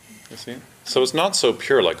 You see? So it's not so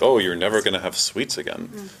pure like, oh, you're never going to have sweets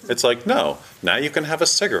again. It's like, no, now you can have a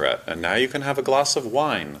cigarette, and now you can have a glass of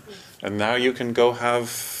wine, and now you can go have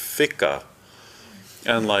fika.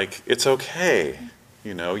 And like, it's okay.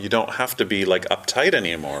 You know, you don't have to be like uptight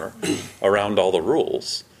anymore around all the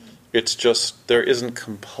rules. It's just, there isn't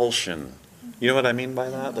compulsion. You know what I mean by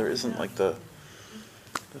that? There isn't like the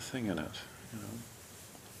thing in it. You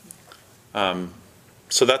know?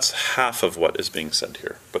 So that's half of what is being said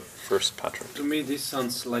here. But first, Patrick. To me, this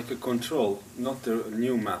sounds like a control, not a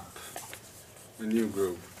new map, a new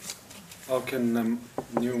groove. How can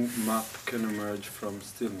a new map can emerge from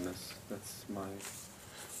stillness? That's my...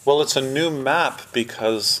 Well, it's a new map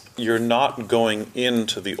because you're not going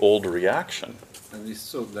into the old reaction. And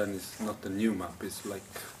so then it's not a new map, it's like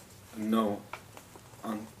no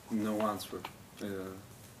answer.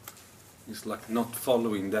 It's like not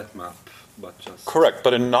following that map, but just... Correct,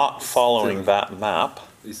 but in not following that map...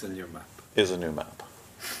 Is a new map. Is a new map,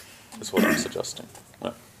 is what I'm suggesting.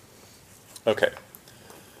 Yeah. Okay.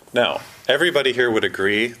 Now, everybody here would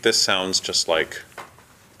agree this sounds just like...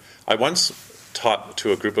 I once taught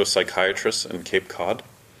to a group of psychiatrists in Cape Cod,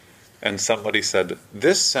 and somebody said,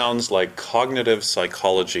 this sounds like cognitive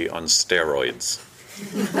psychology on steroids.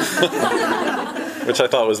 Which I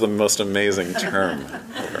thought was the most amazing term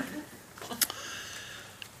ever.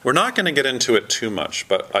 We're not going to get into it too much,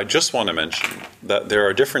 but I just want to mention that there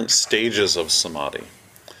are different stages of samadhi.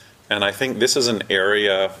 And I think this is an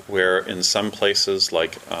area where in some places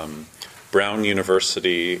like Brown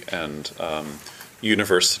University and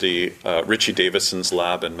Richie Davidson's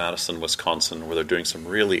lab in Madison, Wisconsin, where they're doing some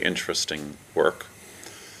really interesting work,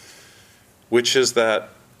 which is that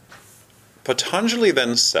Patanjali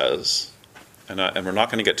then says, and we're not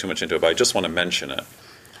going to get too much into it, but I just want to mention it,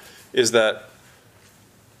 is that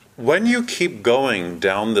when you keep going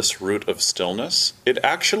down this route of stillness, it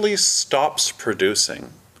actually stops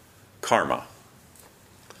producing karma.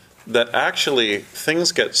 That actually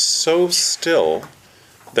things get so still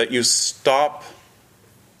that you stop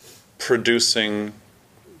producing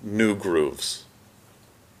new grooves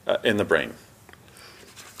in the brain.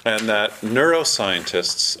 And that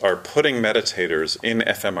neuroscientists are putting meditators in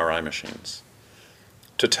fMRI machines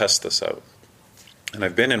to test this out. And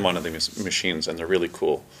I've been in one of these machines, and they're really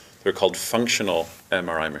cool. They're called functional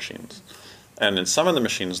MRI machines. And in some of the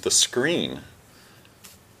machines, the screen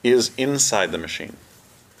is inside the machine.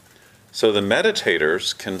 So the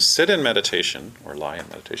meditators can sit in meditation, or lie in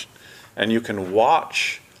meditation, and you can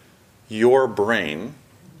watch your brain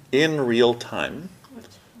in real time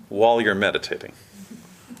while you're meditating.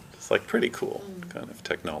 It's like pretty cool kind of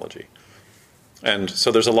technology. And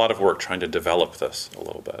so there's a lot of work trying to develop this a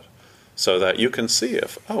little bit so that you can see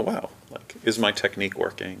if, oh wow, like, is my technique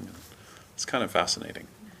working? It's kind of fascinating.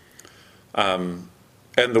 And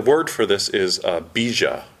the word for this is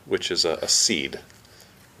bija, which is a seed,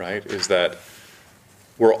 right? Is that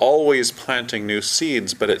we're always planting new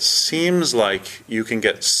seeds, but it seems like you can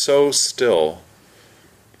get so still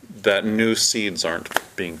that new seeds aren't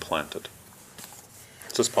being planted.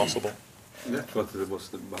 Is this possible? That's what it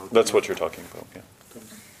was about. That's what you're talking about, yeah.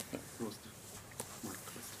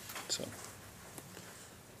 So,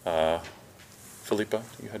 Philippa,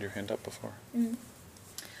 you had your hand up before.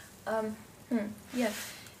 Yeah,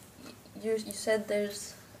 you said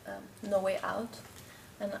there's no way out,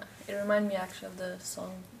 and it reminded me actually of the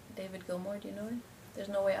song David Gilmour. Do you know it? There's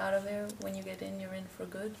no way out of there. When you get in, you're in for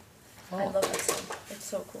good. I love that song. It's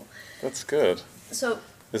so cool. That's good. So.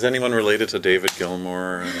 Is anyone related to David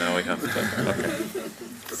Gilmour? Now we have to. Okay.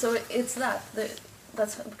 So it's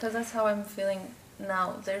that's because that's how I'm feeling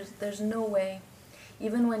now. There's no way,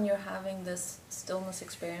 even when you're having this stillness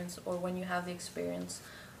experience, or when you have the experience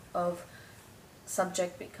of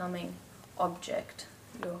subject becoming object,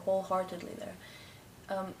 you're wholeheartedly there.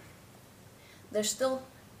 There's still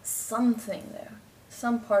something there,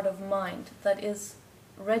 some part of mind that is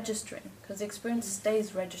registering, because the experience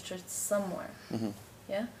stays registered somewhere. Mm-hmm.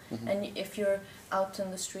 Yeah, and if you're out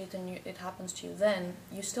in the street and it happens to you, then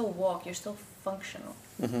you still walk. You're still functional.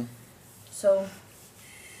 Mm-hmm. So,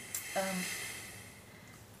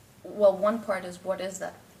 well, one part is what is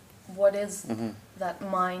that? What is that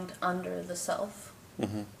mind under the self?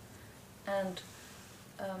 Mm-hmm. And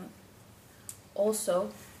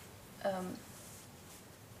also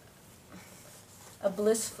a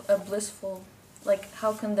blissful, like,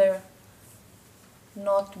 how can there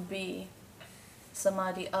not be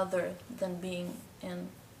samadhi other than being in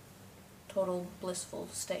total blissful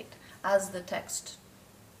state, as the texts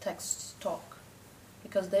talk,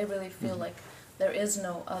 because they really feel like there is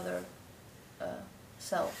no other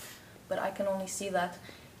self, but I can only see that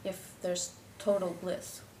if there's total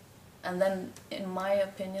bliss, and then, in my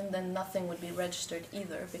opinion, then nothing would be registered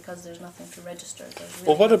either, because there's nothing to register. Really,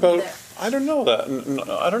 well, what about there. I don't know that.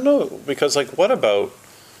 I don't know, because, like, what about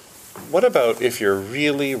if you're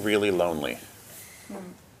really, really lonely?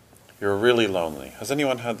 You're really lonely. Has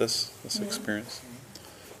anyone had this experience?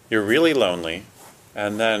 You're really lonely,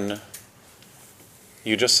 and then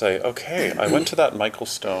you just say, okay, I went to that Michael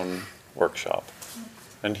Stone workshop,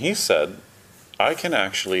 and he said, I can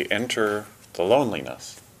actually enter the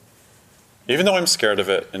loneliness. Even though I'm scared of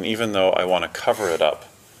it, and even though I want to cover it up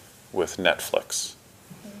with Netflix,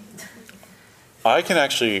 I can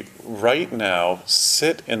actually, right now,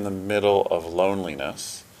 sit in the middle of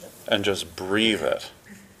loneliness and just breathe it.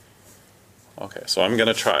 Okay, so I'm going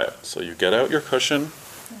to try it. So you get out your cushion,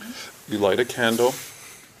 you light a candle,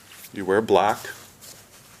 you wear black,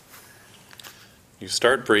 you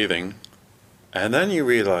start breathing, and then you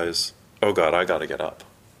realize, oh God, I got to get up.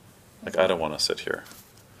 Like, I don't want to sit here.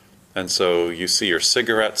 And so you see your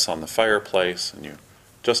cigarettes on the fireplace, and you're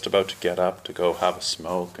just about to get up to go have a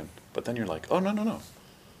smoke, but then you're like, oh, no.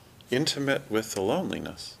 Intimate with the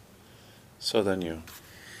loneliness. So then you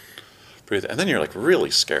breathe, and then you're like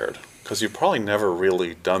really scared, because you've probably never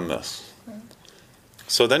really done this.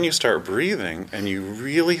 So then you start breathing, and you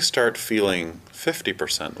really start feeling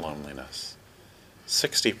 50% loneliness,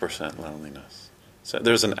 60% loneliness. So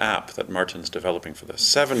there's an app that Martin's developing for this,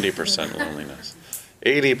 70% loneliness,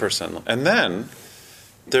 80%. And then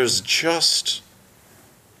there's just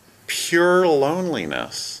pure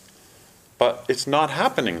loneliness, but it's not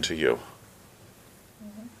happening to you.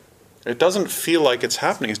 It doesn't feel like it's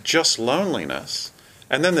happening. It's just loneliness.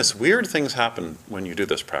 And then this weird things happen when you do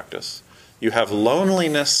this practice. you have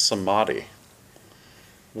loneliness samadhi,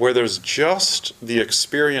 where there's just the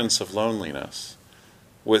experience of loneliness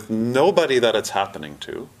with nobody that it's happening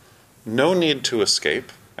to, no need to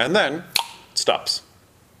escape, and then it stops,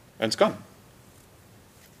 and it's gone.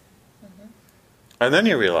 And then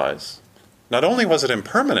you realize, not only was it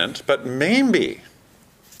impermanent, but maybe,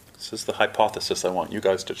 this is the hypothesis I want you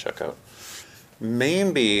guys to check out,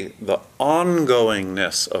 maybe the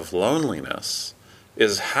ongoingness of loneliness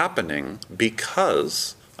is happening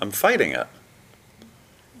because I'm fighting it.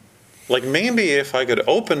 Like maybe if I could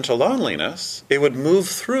open to loneliness, it would move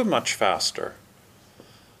through much faster.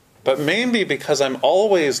 But maybe because I'm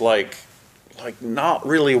always like not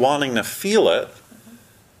really wanting to feel it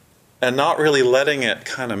and not really letting it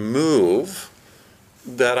kind of move,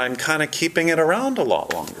 that I'm kind of keeping it around a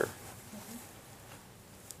lot longer.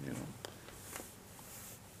 You know?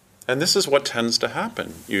 And this is what tends to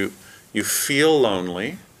happen. You feel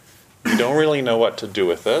lonely, you don't really know what to do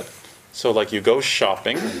with it, so like you go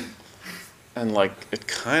shopping, and like it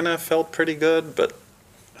kind of felt pretty good, but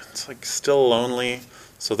it's like still lonely.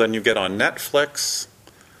 So then you get on Netflix,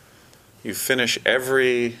 you finish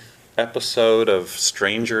every episode of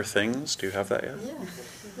Stranger Things. Do you have that yet? Yeah,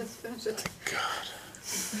 let's finish it. God.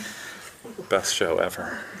 Best show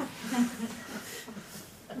ever.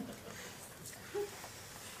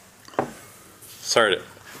 Sorry,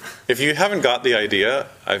 if you haven't got the idea,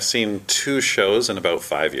 I've seen 2 shows in about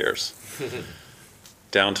 5 years.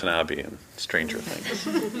 Downton Abbey and Stranger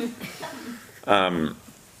Things.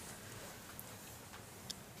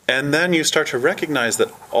 And then you start to recognize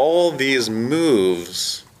that all these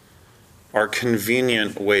moves are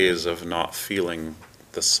convenient ways of not feeling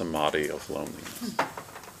the samadhi of loneliness.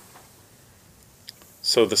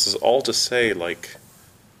 So this is all to say, like,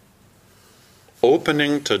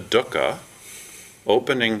 opening to dukkha,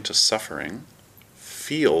 opening to suffering,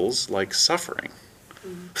 feels like suffering.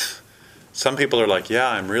 Some people are like, yeah,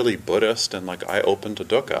 I'm really Buddhist and like I open to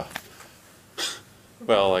dukkha.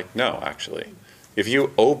 Well, like, no, actually. If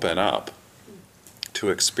you open up to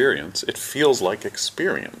experience, it feels like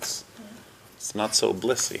experience. It's not so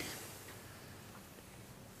blissy.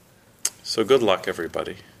 So good luck,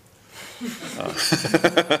 everybody.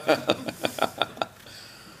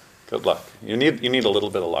 Good luck. You need a little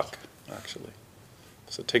bit of luck, actually.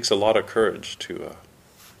 So it takes a lot of courage to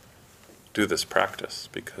do this practice,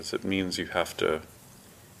 because it means you have to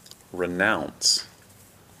renounce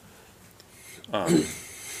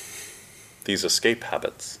these escape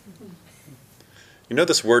habits. You know,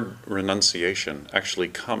 this word renunciation actually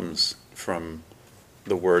comes from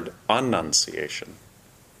the word annunciation,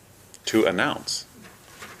 to announce,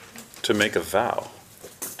 to make a vow,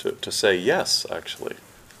 to say, yes, actually,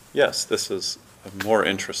 yes, this is a more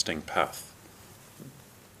interesting path.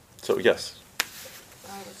 So, yes.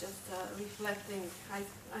 I was just reflecting.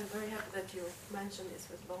 I'm very happy that you mentioned this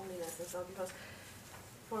with loneliness and so, because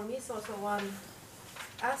for me it's also one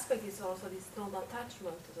aspect is also this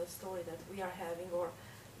non-attachment to the story that we are having, or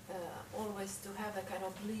always to have a kind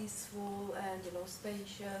of blissful and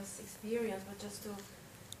spacious experience, but just to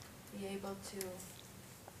be able to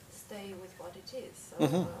stay with what it is. So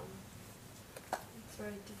it's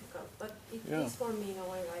very difficult, but it is for me in a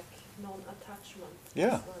way like non-attachment as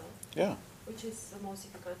well. Yeah. Which is the most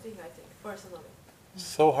difficult thing, I think, personally.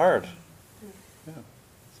 So hard. Yeah,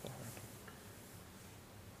 so hard.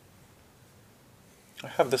 I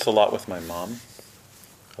have this a lot with my mom.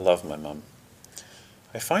 I love my mom.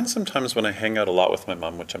 I find sometimes when I hang out a lot with my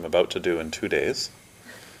mom, which I'm about to do in 2 days,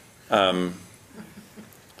 I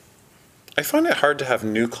find it hard to have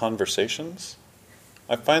new conversations.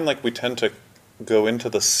 I find like we tend to go into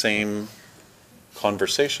the same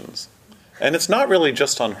conversations. And it's not really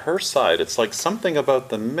just on her side. It's like something about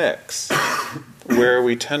the mix where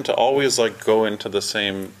we tend to always like go into the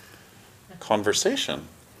same conversation.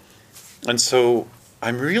 And so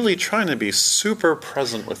I'm really trying to be super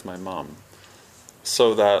present with my mom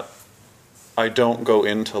so that I don't go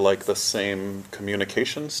into like the same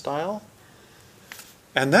communication style.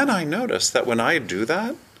 And then I notice that when I do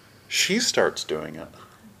that, she starts doing it.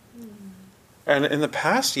 And in the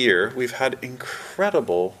past year, we've had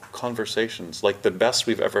incredible conversations, like the best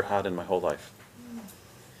we've ever had in my whole life.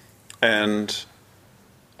 And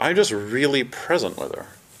I'm just really present with her.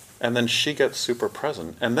 And then she gets super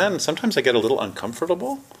present. And then sometimes I get a little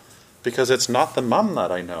uncomfortable because it's not the mom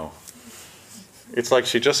that I know. It's like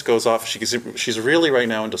she just goes off. She's really right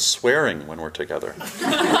now into swearing when we're together.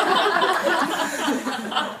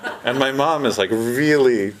 And my mom is like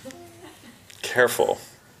really careful.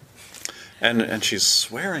 And she's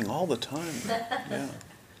swearing all the time. Yeah.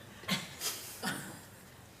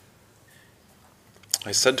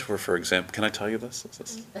 I said to her, for example, can I tell you this?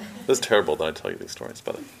 This is terrible that I tell you these stories,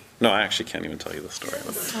 but no, I actually can't even tell you the story.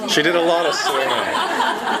 She did a lot of swearing.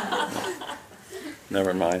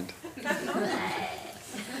 Never mind.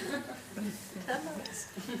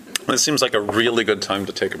 This seems like a really good time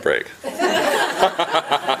to take a break.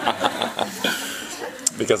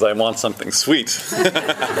 Because I want something sweet.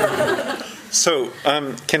 So,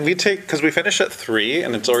 can we take, because we finish at 3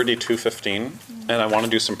 and it's already 2:15, and I want to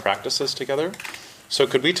do some practices together. So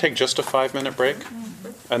could we take just a 5-minute break?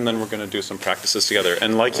 And then we're going to do some practices together.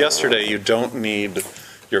 And like yesterday, you don't need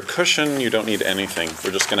your cushion, you don't need anything.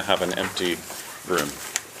 We're just going to have an empty room.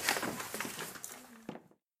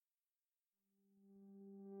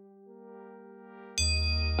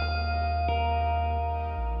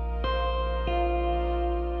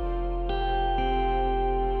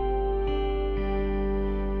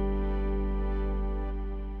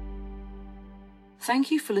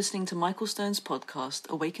 Thank you for listening to Michael Stone's podcast,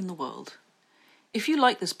 Awaken the World. If you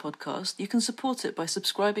like this podcast, you can support it by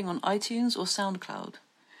subscribing on iTunes or SoundCloud.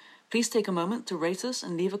 Please take a moment to rate us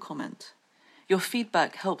and leave a comment. Your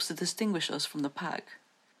feedback helps to distinguish us from the pack.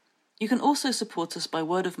 You can also support us by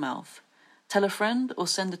word of mouth. Tell a friend or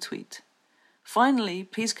send a tweet. Finally,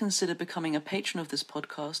 please consider becoming a patron of this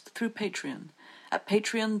podcast through Patreon at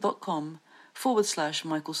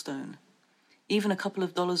patreon.com/Michael Stone. Even a couple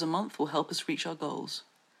of dollars a month will help us reach our goals.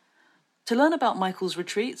 To learn about Michael's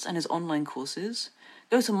retreats and his online courses,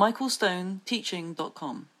 go to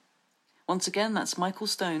michaelstoneteaching.com. Once again, that's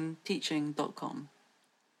michaelstoneteaching.com.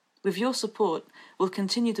 With your support, we'll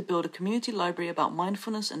continue to build a community library about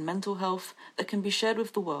mindfulness and mental health that can be shared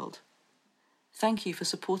with the world. Thank you for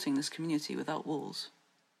supporting this community without walls.